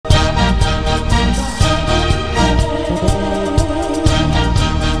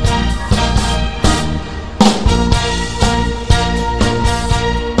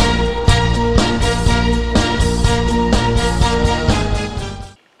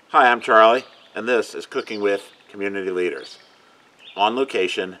Hi, I'm Charlie, and this is Cooking with Community Leaders, on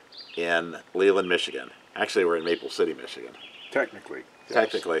location in Leland, Michigan. Actually, we're in Maple City, Michigan. Technically. Yes.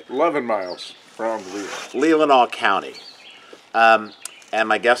 Technically. 11 miles from Leland. Leelanau County. And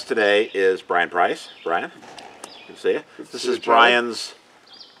my guest today is Brian Price. Brian, good to see you. This is Brian's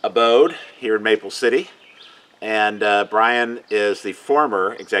abode here in Maple City. And Brian is the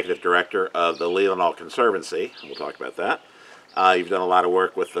former executive director of the Leelanau Conservancy. We'll talk about that. You've done a lot of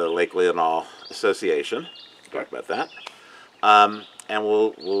work with the Lake Leelanau Association. We'll talk about that. And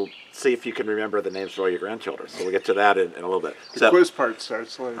we'll see if you can remember the names of all your grandchildren. So we'll get to that in a little bit. The quiz part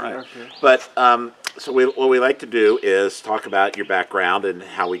starts later. Right. Okay. But so what we like to do is talk about your background and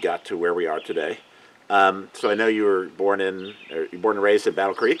how we got to where we are today. So I know you were born and raised in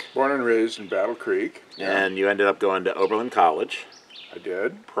Battle Creek. Born and raised in Battle Creek. Yeah. And you ended up going to Oberlin College. I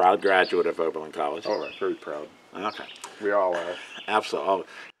did. Proud graduate of Oberlin College. Oh, I'm very proud. Okay. We all are. Absolutely. All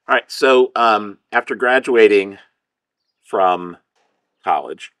right. So after graduating from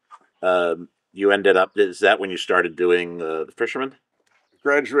college, you ended up, is that when you started doing the fisherman?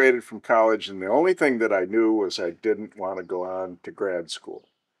 Graduated from college, and the only thing that I knew was I didn't want to go on to grad school.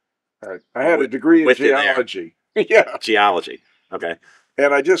 I had a degree in geology. Yeah. Geology. Okay.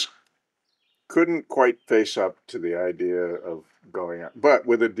 And I just couldn't quite face up to the idea of going on. But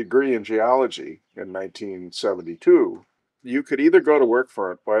with a degree in geology in 1972, you could either go to work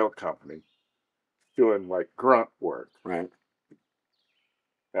for an oil company doing like grunt work. Right.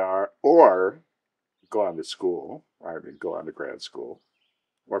 Or go on to school, go on to grad school,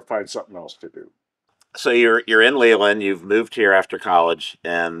 or find something else to do. So you're in Leland, you've moved here after college,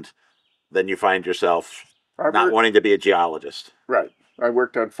 and then you find yourself not wanting to be a geologist. Right. I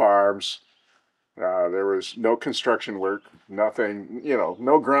worked on farms. There was no construction work, nothing,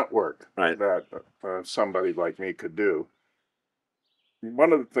 no grunt work that somebody like me could do.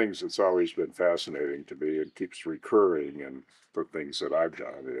 One of the things that's always been fascinating to me and keeps recurring in the things that I've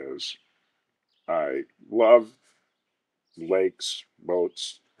done is I love lakes,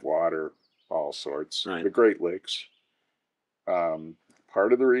 boats, water, all sorts, the Great Lakes.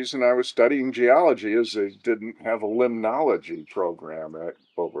 Part of the reason I was studying geology is they didn't have a limnology program at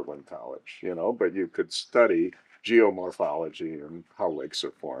Oberlin College, but you could study geomorphology and how lakes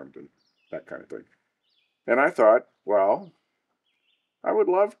are formed and that kind of thing. And I thought, well, I would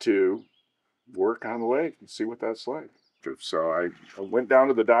love to work on the lake and see what that's like. So I went down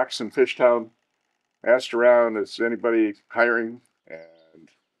to the docks in Fishtown, asked around, is anybody hiring? And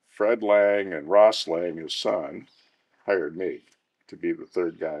Fred Lang and Ross Lang, his son, hired me to be the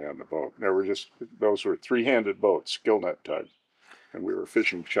third guy on the boat. Those were three-handed boats, gill net tug, and we were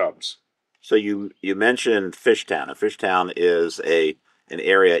fishing chubs. So you mentioned Fishtown. And Fishtown is an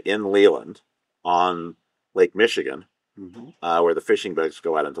area in Leland on Lake Michigan, where the fishing boats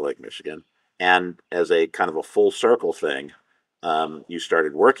go out into Lake Michigan. And as a kind of a full circle thing, you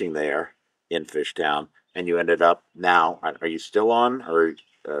started working there in Fishtown, and you ended up now, are you still on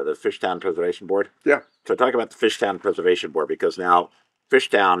the Fishtown Preservation Board? Yeah. So talk about the Fishtown Preservation Board, because now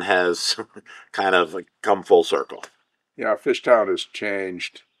Fishtown has kind of come full circle. Yeah, Fishtown has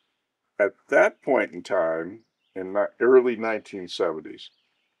changed. At that point in time, in the early 1970s,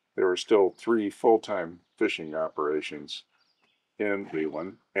 there were still 3 full-time fishing operations in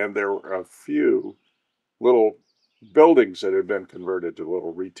Leland, and there were a few little buildings that had been converted to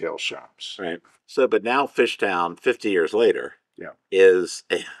little retail shops. Right. So, but now Fishtown, 50 years later, is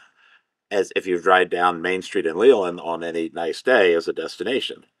as if you drive down Main Street in Leland on any nice day as a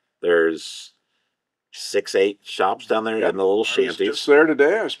destination. There's 6-8 shops down there in the little shanties. I was just there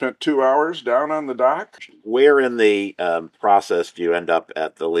today. I spent 2 hours down on the dock. Where in the process do you end up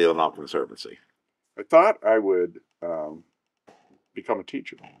at the Leelanau Conservancy? I thought I would become a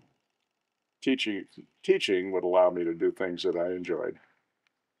teacher. Teaching would allow me to do things that I enjoyed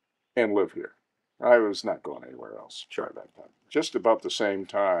and live here. I was not going anywhere else by that time. Just about the same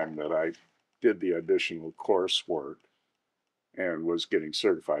time that I did the additional coursework and was getting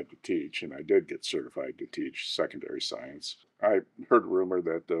certified to teach, and I did get certified to teach secondary science, I heard a rumor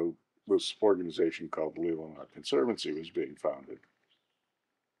that this organization called Leelanau Conservancy was being founded.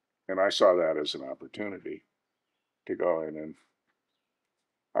 And I saw that as an opportunity to go in, and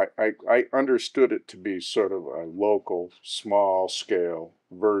I understood it to be sort of a local, small-scale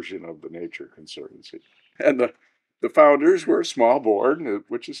version of the Nature Conservancy. And the founders were a small board,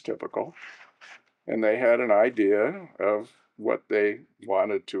 which is typical, and they had an idea of what they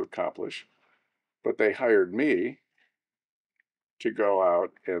wanted to accomplish, but they hired me to go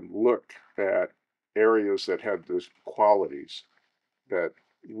out and look at areas that had the qualities that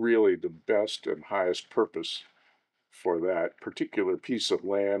really the best and highest purpose for that particular piece of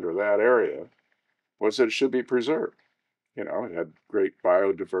land or that area was that it should be preserved. You know, it had great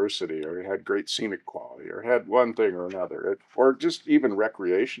biodiversity, or it had great scenic quality, or it had one thing or another, or just even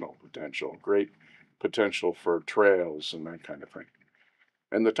recreational potential, great potential for trails and that kind of thing.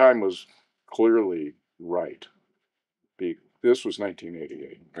 And the time was clearly right. This was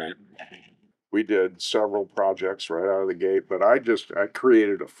 1988. Right. We did several projects right out of the gate, but I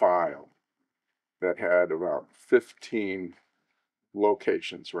created a file that had about 15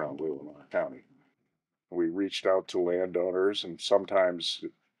 locations around Leelanau County. We reached out to landowners, and sometimes,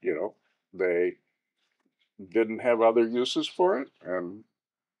 you know, they didn't have other uses for it and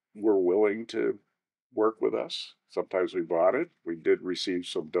were willing to work with us. Sometimes we bought it. We did receive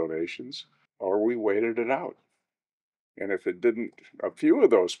some donations, or we waited it out. And if it didn't, a few of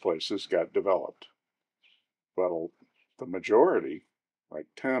those places got developed. But the majority, like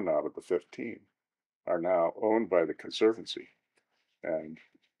 10 out of the 15, are now owned by the Conservancy and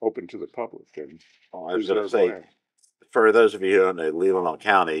open to the public. And I was going to say, for those of you who don't know, Leelanau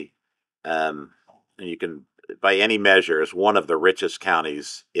County, and you can, by any measure, is one of the richest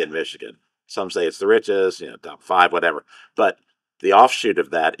counties in Michigan. Some say it's the richest, you know, top 5, whatever. But the offshoot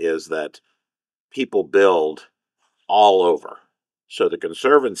of that is that people build all over. So the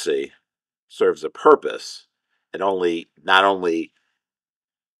Conservancy serves a purpose. It not only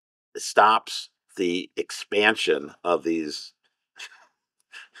stops the expansion of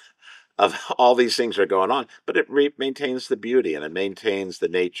all these things that are going on, but it maintains the beauty and it maintains the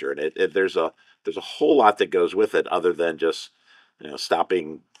nature, and there's a whole lot that goes with it other than just, you know,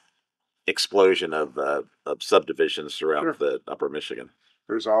 stopping explosion of subdivisions throughout the Upper Michigan.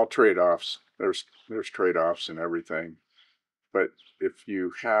 There's all trade-offs. There's trade-offs in everything, but if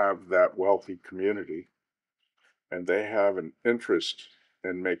you have that wealthy community and they have an interest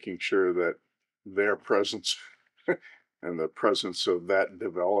in making sure that their presence and the presence of that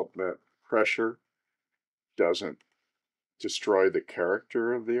development pressure doesn't destroy the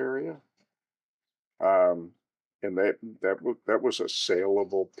character of the area. And that was a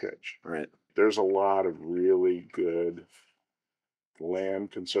saleable pitch. Right. There's a lot of really good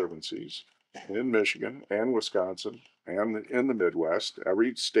land conservancies in Michigan and Wisconsin and in the Midwest.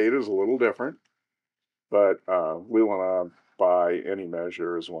 Every state is a little different, but Leelanau, by any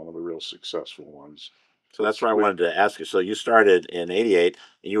measure, is one of the real successful ones. So that's what I wanted to ask you. So you started in '88,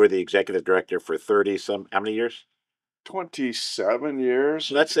 and you were the executive director for 30 some, how many years? 27 years.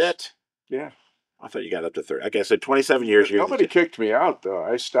 So that's it? Yeah. I thought you got up to 30. Okay, so 27 years. Nobody kicked me out, though.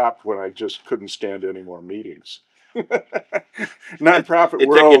 I stopped when I just couldn't stand any more meetings. Nonprofit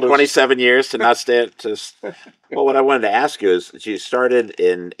world. It took you 27 years to not stay at. Well, what I wanted to ask you is, you started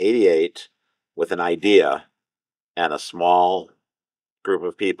in '88 with an idea and a small group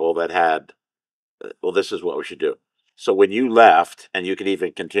of people that had, well, this is what we should do. So when you left, and you can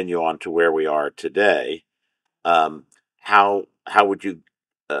even continue on to where we are today, how would you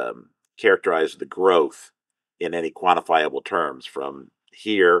characterize the growth in any quantifiable terms from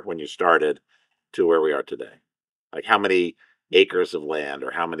here when you started to where we are today? Like how many acres of land,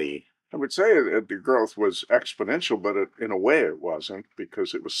 or how many? I would say the growth was exponential, but in a way it wasn't,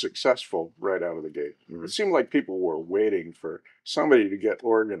 because it was successful right out of the gate. Mm-hmm. It seemed like people were waiting for somebody to get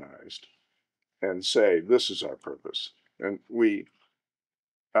organized and say, this is our purpose. And we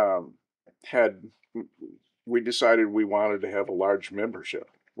decided we wanted to have a large membership.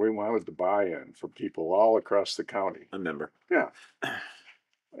 We wanted the buy-in from people all across the county. A member. Yeah.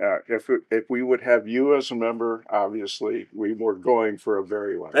 If we would have you as a member, obviously, we were going for a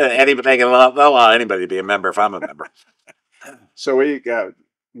very large. They'll allow anybody to be a member if I'm a member. So we got,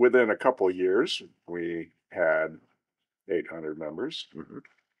 within a couple of years, we had 800 members. Mm-hmm.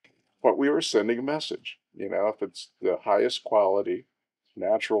 But we were sending a message. You know, if it's the highest quality,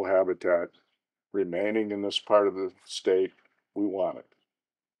 natural habitat remaining in this part of the state, we want it.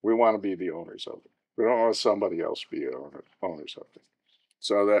 We want to be the owners of it. We don't want somebody else be owners of it.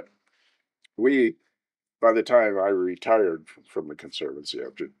 So that by the time I retired from the Conservancy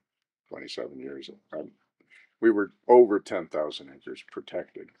after 27 years, we were over 10,000 acres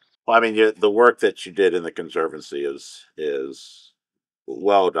protected. Well, I mean, the work that you did in the Conservancy is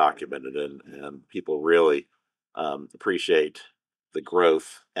well documented, and people really appreciate the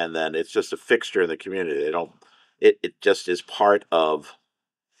growth, and then it's just a fixture in the community. It just is part of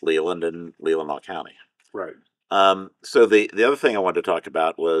Leland and Leelanau County. Right. So the other thing I wanted to talk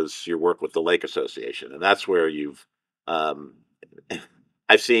about was your work with the Lake Association, and that's where you've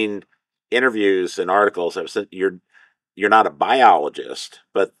I've seen interviews and articles that have said you're not a biologist,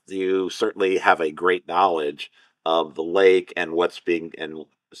 but you certainly have a great knowledge of the lake and what's being. And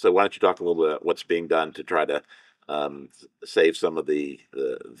so why don't you talk a little bit about what's being done to try to save some of the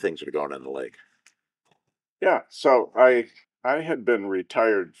things that are going in the lake? Yeah, so I had been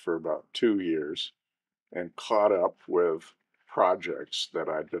retired for about 2 years and caught up with projects that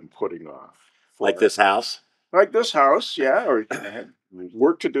I'd been putting off Like for this house? like this house, yeah, or I had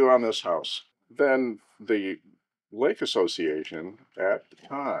work to do on this house. Then the Lake Association at the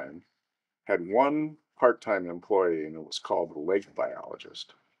time had one part-time employee, and it was called the Lake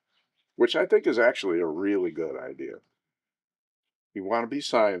Biologist, which I think is actually a really good idea. You want to be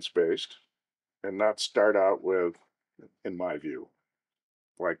science-based and not start out with, in my view,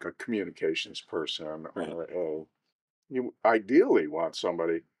 like a communications person Right. or you ideally want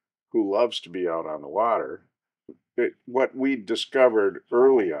somebody who loves to be out on the water. What we discovered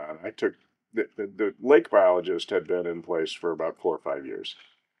early on, I took the lake biologist had been in place for about 4 or 5 years.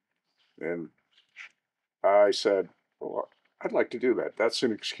 And I said, well, I'd like to do that. That's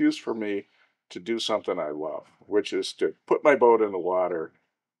an excuse for me to do something I love, which is to put my boat in the water.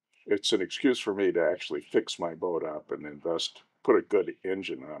 It's an excuse for me to actually fix my boat up and put a good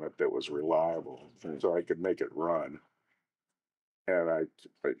engine on it that was reliable so I could make it run. And I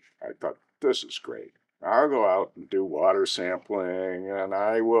thought, this is great. I'll go out and do water sampling and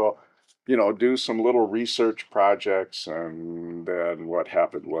I will, do some little research projects. And then what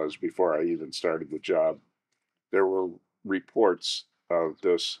happened was, before I even started the job, there were reports of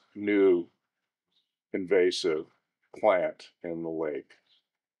this new invasive plant in the lake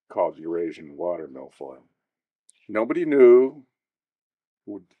called Eurasian Watermilfoil. Nobody knew,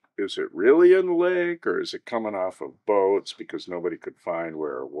 is it really in the lake or is it coming off of boats, because nobody could find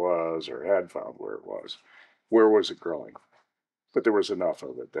where it was or had found where it was. Where was it growing? But there was enough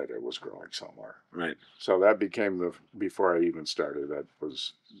of it that it was growing somewhere. Right. So that became before I even started, that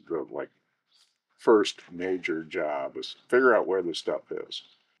was the first major job, is figure out where the stuff is.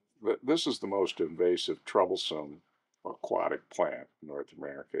 This is the most invasive, troublesome aquatic plant in North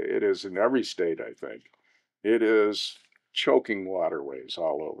America. It is in every state, I think. It is choking waterways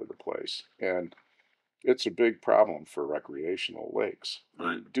all over the place. And it's a big problem for recreational lakes.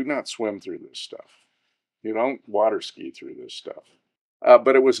 Right. You do not swim through this stuff. You don't water ski through this stuff.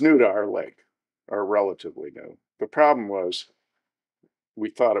 But it was new to our lake, or relatively new. The problem was, we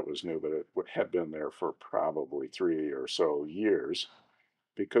thought it was new, but it had been there for probably 3 or so years,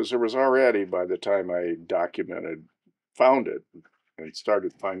 because there was already, by the time I found it, and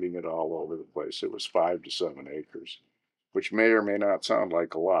started finding it all over the place, it was 5 to 7 acres, which may or may not sound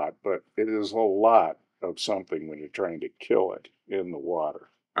like a lot, but it is a lot of something when you're trying to kill it in the water.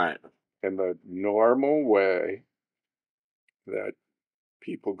 Right. And the normal way that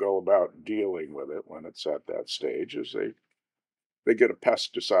people go about dealing with it when it's at that stage is they get a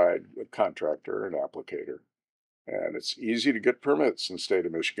pesticide, a contractor, an applicator. And it's easy to get permits in the state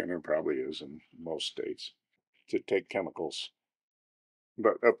of Michigan, and probably is in most states, to take chemicals.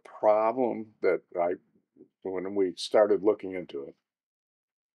 But a problem that when we started looking into it,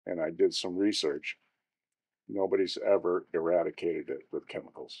 and I did some research, nobody's ever eradicated it with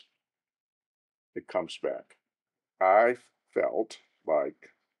chemicals. It comes back. I felt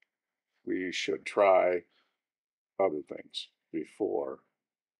like we should try other things before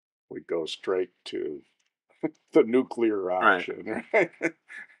we go straight to the nuclear Right. option, right?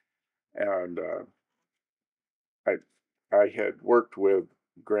 And I I had worked with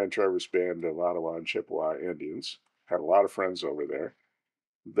Grand Traverse Band of Ottawa and Chippewa Indians, had a lot of friends over there.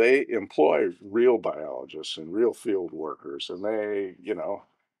 They employ real biologists and real field workers, and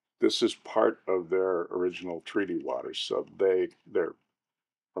this is part of their original treaty waters. So their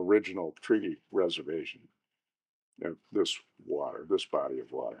original treaty reservation, this body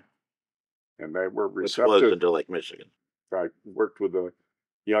of water, and they were Which flows receptive. into Lake Michigan. I worked with a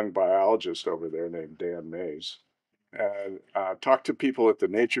young biologist over there named Dan Mays, and talked to people at the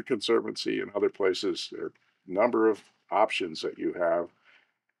Nature Conservancy and other places. There are a number of options that you have.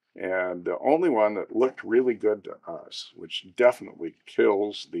 And the only one that looked really good to us, which definitely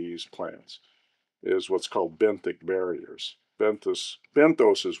kills these plants, is what's called benthic barriers.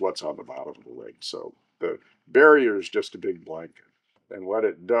 Benthos is what's on the bottom of the lake. So the barrier is just a big blanket. And what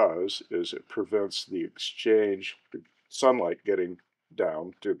it does is it prevents the exchange, the sunlight getting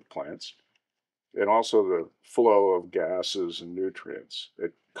down to the plants, and also the flow of gases and nutrients.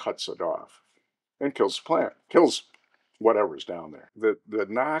 It cuts it off and kills the plant, kills whatever's down there. The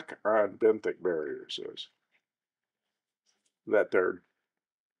knock on benthic barriers is that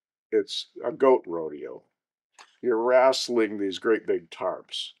it's a goat rodeo. You're wrestling these great big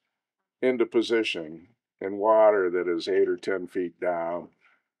tarps into position in water that is 8 or 10 feet down,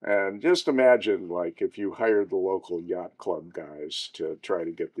 And just imagine, like, if you hired the local yacht club guys to try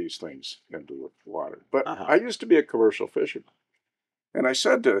to get these things into the water. But I used to be a commercial fisherman. And I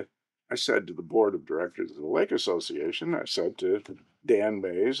said to the board of directors of the Lake Association, I said to Dan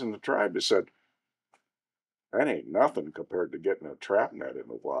Mays and the tribe, I said, that ain't nothing compared to getting a trap net in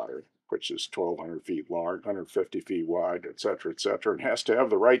the water, which is 1,200 feet long, 150 feet wide, et cetera, and has to have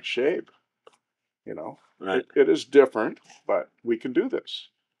the right shape. You know, Right. It is different, but we can do this.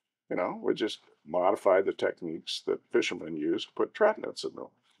 You know, we just modify the techniques that fishermen use to put trap nets in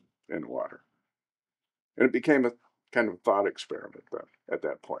the water. And it became a kind of thought experiment then at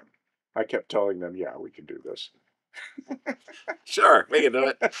that point. I kept telling them, yeah, we can do this. Sure, we can do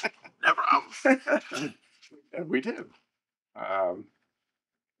it. No problem. And we did.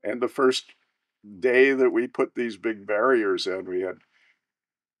 And the first day that we put these big barriers in, we had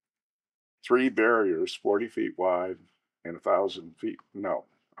 3 barriers, 40 feet wide and 1,000 feet. No,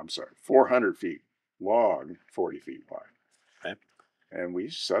 I'm sorry, 400 feet long, 40 feet wide. Okay. And we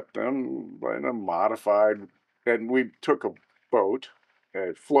set them in a modified, and we took a boat,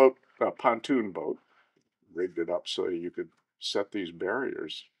 a pontoon boat, rigged it up so you could set these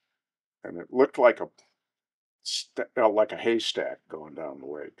barriers. And it looked like a haystack going down the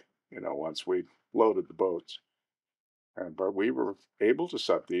lake, once we loaded the boats. But we were able to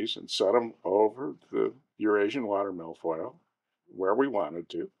set these and set them over the Eurasian Watermilfoil where we wanted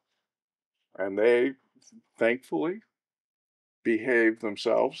to. And they thankfully behave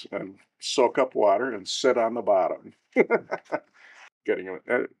themselves and soak up water and sit on the bottom. It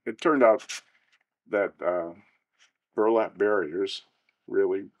turned out that burlap barriers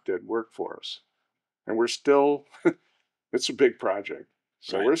really did work for us. And we're still, it's a big project.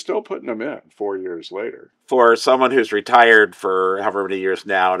 So Right. We're still putting them in 4 years later. For someone who's retired for however many years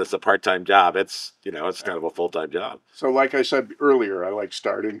now and it's a part-time job, it's kind of a full-time job. So like I said earlier, I like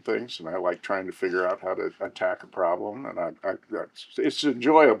starting things and I like trying to figure out how to attack a problem. And it's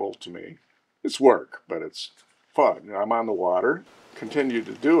enjoyable to me. It's work, but it's fun. I'm on the water, continue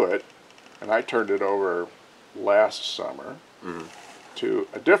to do it. And I turned it over last summer to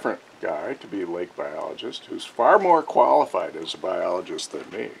a different guy to be Lake Biologist, who's far more qualified as a biologist than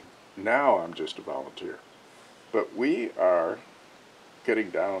me. Now I'm just a volunteer. But we are getting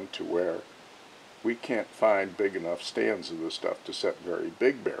down to where we can't find big enough stands of this stuff to set very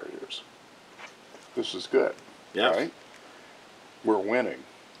big barriers. This is good, Yes. right? We're winning.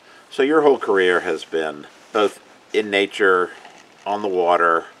 So your whole career has been both in nature, on the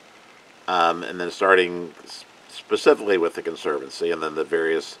water, and then starting specifically with the Conservancy, and then the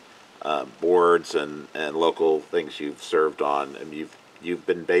various boards and local things you've served on, and you've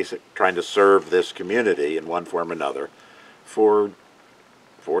been trying to serve this community in one form or another for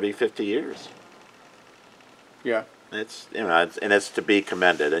 40, 50 years. Yeah. It's it's to be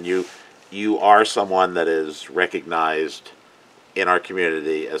commended, and you are someone that is recognized in our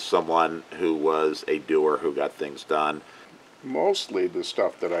community as someone who was a doer, who got things done. Mostly the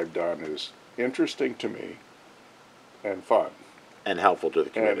stuff that I've done is interesting to me and fun. And helpful to the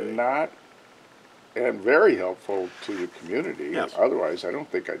community. And very helpful to the community. Yes. Otherwise, I don't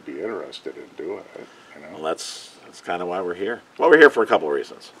think I'd be interested in doing it. Well, that's kind of why we're here. Well, we're here for a couple of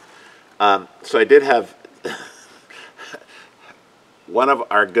reasons. So I did have one of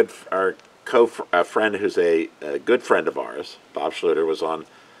our friend who's a good friend of ours, Bob Schluter, was on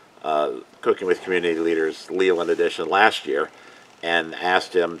Cooking with Community Leaders Leland Edition last year, and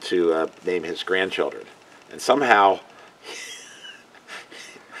asked him to name his grandchildren, and somehow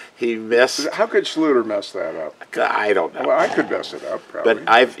he missed. How could Schluter mess that up? I don't know. Well, I could mess it up, probably.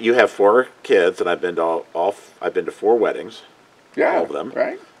 But you have 4 kids, and I've been to I've been to 4 weddings. Yeah, all of them.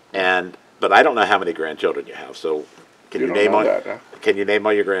 Right. But I don't know how many grandchildren you have. So can you name all that, huh? Can you name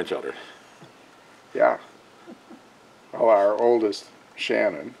all your grandchildren? Yeah. Well, our oldest,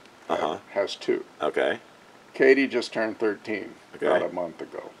 Shannon, has 2. Okay. Katie just turned 13 Okay. about a month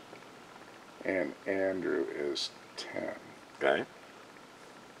ago. And Andrew is 10. Okay.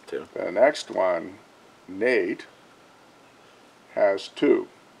 2. The next one, Nate, has 2.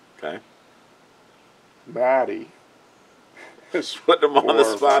 Okay. Maddie is putting them on the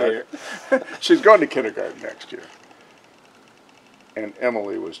spot here. She's going to kindergarten next year. And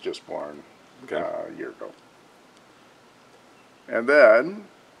Emily was just born a year ago. And then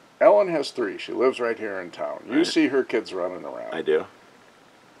Ellen has 3. She lives right here in town. You see her kids running around. I do.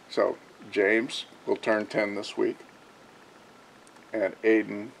 So James will turn 10 this week. And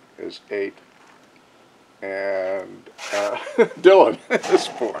Aiden is 8. And Dylan is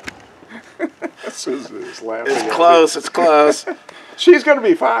 4. This is laughing. It's close. It's close. She's going to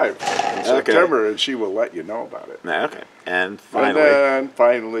be 5. in September, and she will let you know about it. Yeah, okay. And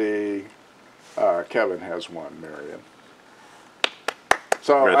finally, Kevin has one, Marion.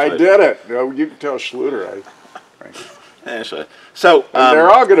 So I did it. You can tell Schluter. Actually, so they're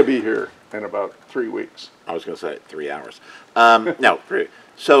all going to be here in about 3 weeks. I was going to say 3 hours. No, 3.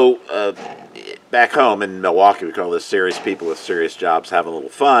 So back home in Milwaukee, we call this serious people with serious jobs having a little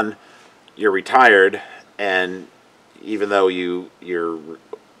fun. You're retired, and even though you're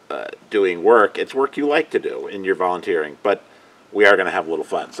doing work, it's work you like to do, and you're volunteering. But we are going to have a little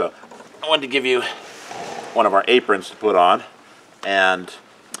fun. So I wanted to give you one of our aprons to put on, and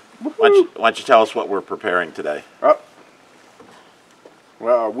why don't you tell us what we're preparing today?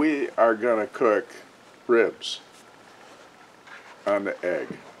 Well, we are going to cook ribs on the egg.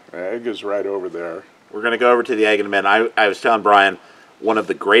 The egg is right over there. We're going to go over to the egg in a minute. I was telling Brian, one of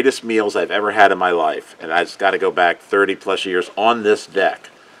the greatest meals I've ever had in my life, and I just got to go back 30 plus years on this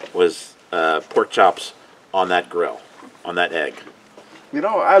deck, was pork chops on that grill, on that egg. You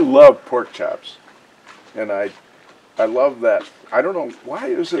know, I love pork chops, and I love that. I don't know, why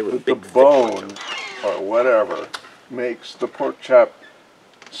is it that the bone or whatever makes the pork chop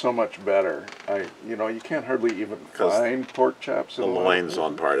so much better? You know, you can't hardly even find pork chops. The loin's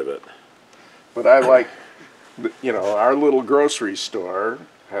on part of it. But I like, you know, our little grocery store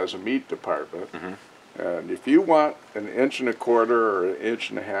has a meat department, and if you want an 1.25 inches or an 1.5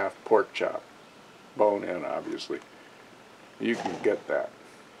 inches pork chop, bone in obviously, you can get that.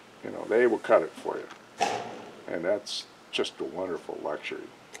 You know, they will cut it for you, and that's just a wonderful luxury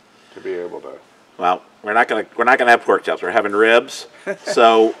to be able to. Well, we're not gonna have pork chops. We're having ribs.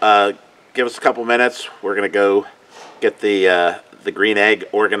 So give us a couple minutes. We're gonna go get the green egg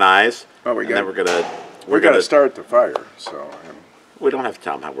organized, and then we're gonna start the fire. So we don't have to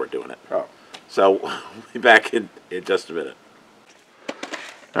tell them how we're doing it. Oh. So we'll be back in just a minute.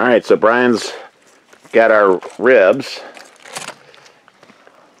 All right. So Brian's got our ribs.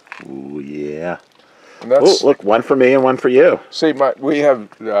 Ooh, yeah. Oh, look, one for me and one for you. See, we have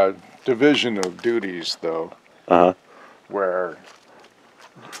division of duties, though, where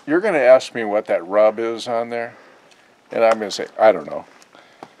you're going to ask me what that rub is on there, and I'm going to say, I don't know.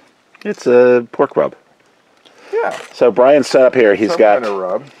 It's a pork rub. Yeah. So Brian's set up here. He's got kind of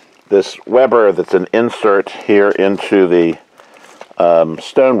rub. This Weber that's an insert here into the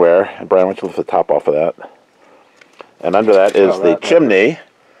stoneware. And Brian, why don't you lift the top off of that? And under that is the chimney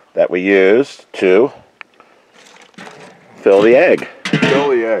that we used to fill the egg. Fill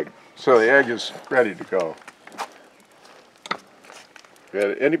the egg. So the egg is ready to go.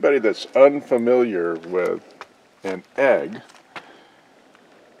 Yeah, anybody that's unfamiliar with an egg,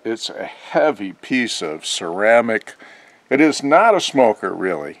 it's a heavy piece of ceramic. It is not a smoker,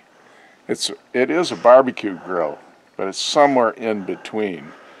 really. It is a barbecue grill, but it's somewhere in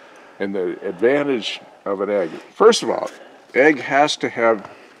between. And the advantage of an egg, first of all, egg has to have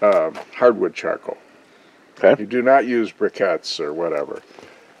hardwood charcoal. Okay. You do not use briquettes or whatever.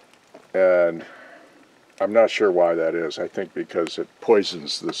 And I'm not sure why that is. I think because it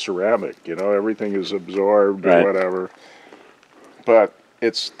poisons the ceramic. You know, everything is absorbed or whatever. But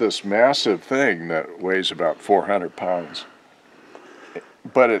it's this massive thing that weighs about 400 pounds.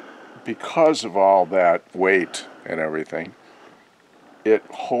 But because of all that weight and everything, it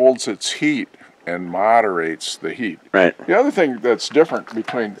holds its heat and moderates the heat. Right. The other thing that's different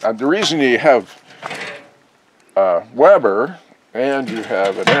between, the reason you have Weber and you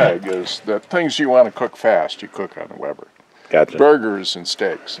have an egg is that things you want to cook fast, you cook on a Weber. Gotcha. Burgers and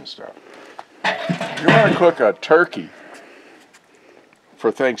steaks and stuff. You want to cook a turkey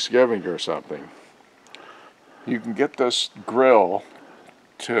for Thanksgiving or something, you can get this grill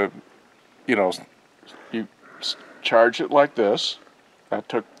to, you know, you charge it like this. That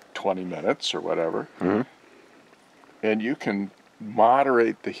took 20 minutes or whatever. And you can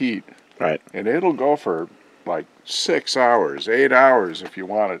moderate the heat. Right. And it'll go for like 6 hours, 8 hours if you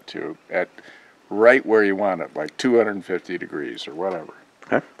want it to, at right where you want it, like 250 degrees or whatever.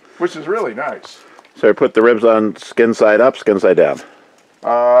 Okay. Which is really nice. So I put the ribs on skin side up, skin side down.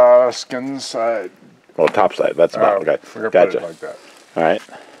 Skin side. Well, top side. That's about okay. We're gonna put it like that. All right.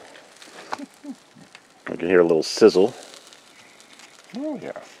 I can hear a little sizzle. Oh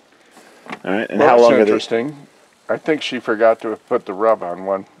yeah. All right. And how long are they? Interesting. I think she forgot to put the rub on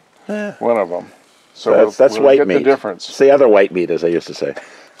one of them. So that's we'll white get meat. The difference. It's the other white meat, as I used to say.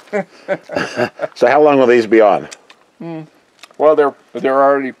 So how long will these be on? Well, they're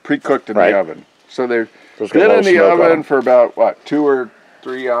already pre-cooked in the oven. So they've been in the oven for about, what, 2 or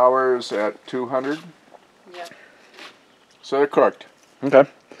 3 hours at 200? Yeah. So they're cooked. Okay.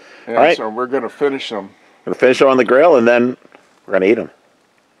 And all right. So we're going to finish them. We're going to finish them on the grill, and then we're going to eat them.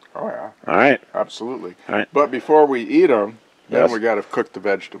 Oh, yeah. All right. Absolutely. All right. But before we eat them, then Yes. we got to cook the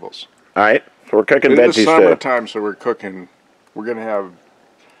vegetables. All right. So we're cooking It veggies is too. summertime, so we're going to have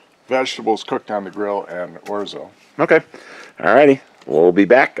vegetables cooked on the grill and orzo. Okay. All righty. We'll be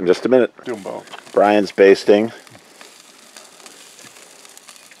back in just a minute. Do them both. Brian's basting.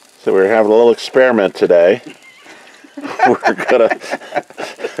 So we're having a little experiment today. We're gonna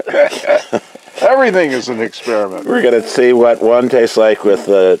Everything is an experiment. we're gonna see what one tastes like with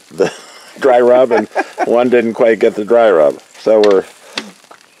the dry rub, and one didn't quite get the dry rub. So but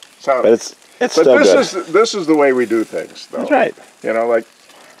it's still good. This is the way we do things, though. That's right. You know, like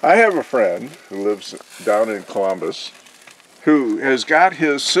I have a friend who lives down in Columbus who has got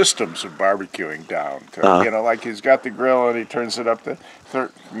his systems of barbecuing down. You know, like he's got the grill and he turns it up to,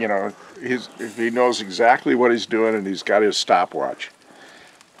 you know, he knows exactly what he's doing, and he's got his stopwatch.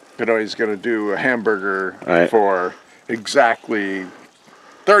 You know, he's going to do a hamburger for exactly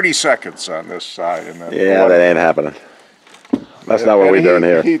 30 seconds on this side. And then that ain't happening. That's not what we're doing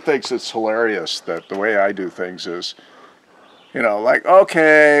here. He thinks it's hilarious that the way I do things is, you know, like,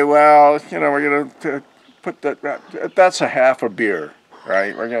 okay, well, you know, we're going to put that's a half a beer,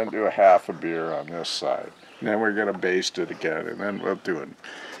 right? We're going to do a half a beer on this side. And then we're going to baste it again, and then we'll do it,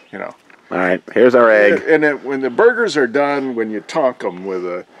 you know. All right, here's our egg. And when the burgers are done, when you tonk them with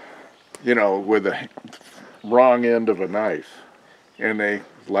a, you know, with the wrong end of a knife, and they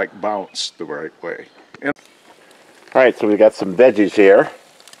like bounce the right way. And all right, so we've got some veggies here,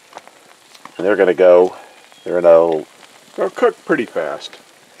 and they'll cook pretty fast.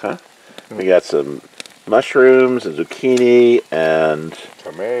 Huh? We got some mushrooms and zucchini and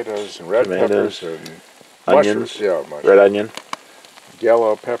tomatoes and red peppers and onions. Mushrooms. Red onion.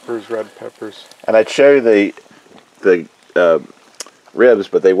 Yellow peppers, red peppers. And I'd show you the ribs,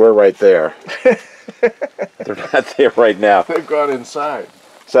 but they were right there. They're not there right now. They've gone inside.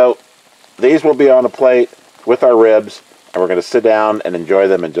 So these will be on a plate with our ribs, and we're going to sit down and enjoy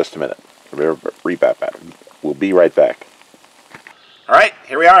them in just a minute. We'll be right back. All right,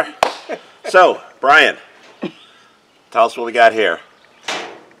 here we are. So, Brian, tell us what we got here.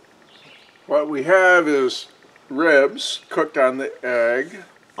 What we have is ribs cooked on the egg.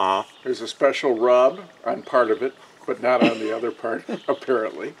 There's a special rub on part of it, but not on the other part,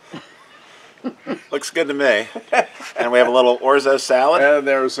 apparently. Looks good to me. And we have a little orzo salad. And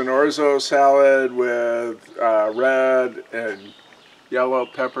there's an orzo salad with red and yellow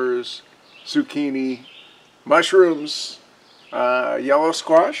peppers, zucchini, mushrooms, yellow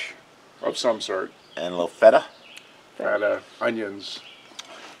squash of some sort. And a little feta. Feta, onions.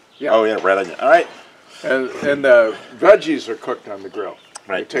 Yeah. Oh, yeah, red onion. All right. And the veggies are cooked on the grill.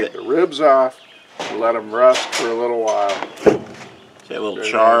 Right. You take the ribs off, let them rust for a little while. See a little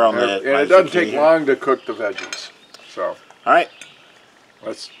char on the. And it doesn't take long to cook the veggies. So. All right.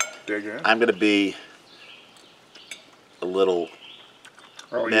 Let's dig in. I'm going to be a little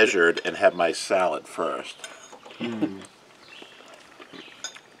measured and have my salad first.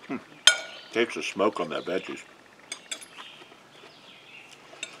 Takes the smoke on that veggies.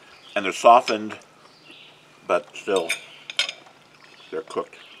 And they're softened, but still, they're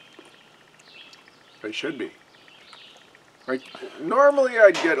cooked. They should be. Like, normally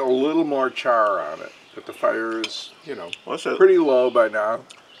I'd get a little more char on it, but the fire is, you know, pretty low by now.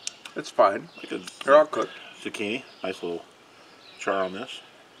 It's fine. They're all cooked. Zucchini, nice little char on this.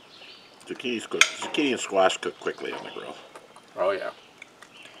 Zucchini's cooked. Zucchini and squash cook quickly on the grill. Oh yeah,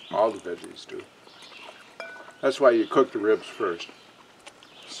 all the veggies do. That's why you cook the ribs first.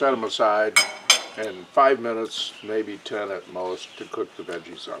 Set them aside, and 5 minutes, maybe 10 at most, to cook the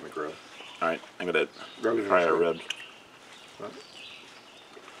veggies on the grill. All right, I'm going to try our ribs.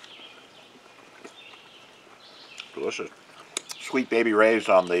 Delicious. Sweet baby rays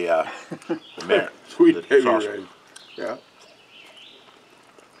on the Sweet baby rays. Yeah.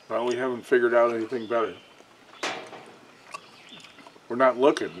 Well, we haven't figured out anything better. We're not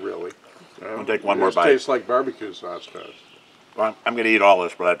looking, really. I'll take one more bite. It tastes like barbecue sauce does. Well, I'm going to eat all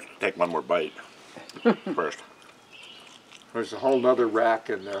this, but I have to take one more bite first. There's a whole nother rack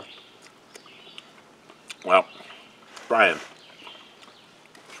in there. Well, Brian,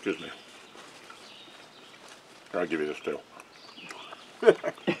 excuse me. Here, I'll give you this too.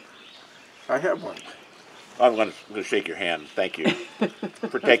 I have one. I'm going to shake your hand. Thank you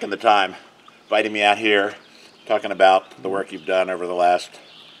for taking the time, inviting me out here, talking about the work you've done over the last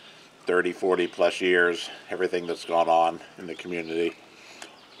 30, 40 plus years, everything that's gone on in the community.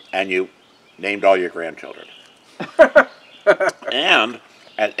 And you named all your grandchildren. And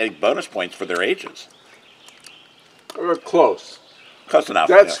at bonus points for their ages. Close. Close enough.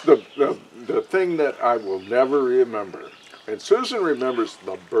 That's the thing that I will never remember. And Susan remembers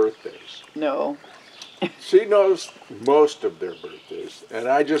the birthdays. No. She knows most of their birthdays. And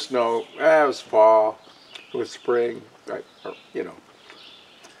I just know, it was fall, it was spring, you know.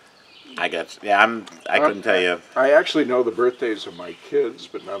 I guess. Yeah, I couldn't tell you. I actually know the birthdays of my kids,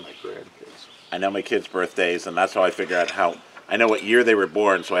 but not my grandkids. I know my kids' birthdays, and that's how I figure out how. I know what year they were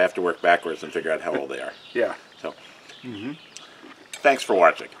born, so I have to work backwards and figure out how old they are. Yeah. So, thanks for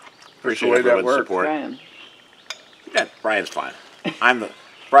watching. Appreciate everyone's support. Brian. Yeah, Brian's fine.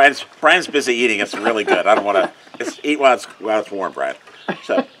 Brian's busy eating. It's really good. I don't want to eat while it's warm, Brian.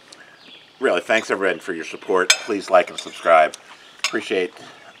 So, really, thanks everyone for your support. Please like and subscribe. Appreciate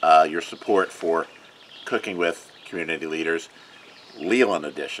your support for Cooking with Community Leaders, Leland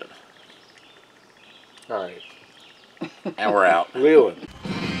Edition. All right. And we're out. Leland.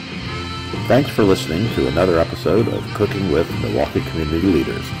 Thanks for listening to another episode of Cooking with Milwaukee Community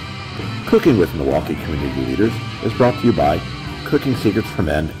Leaders. Cooking with Milwaukee Community Leaders is brought to you by Cooking Secrets for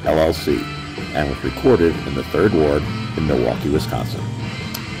Men, LLC, and was recorded in the 3rd Ward in Milwaukee, Wisconsin.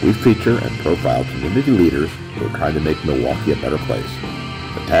 We feature and profile community leaders who are trying to make Milwaukee a better place.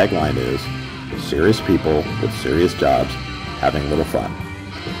 The tagline is, serious people with serious jobs having a little fun.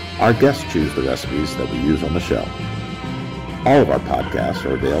 Our guests choose the recipes that we use on the show. All of our podcasts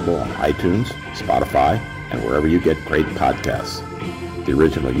are available on iTunes, Spotify, and wherever you get great podcasts. The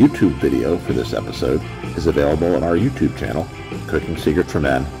original YouTube video for this episode is available on our YouTube channel, Cooking Secrets for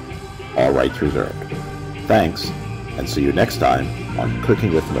Men, all rights reserved. Thanks, and see you next time on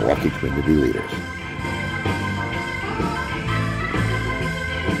Cooking with Milwaukee Community Leaders.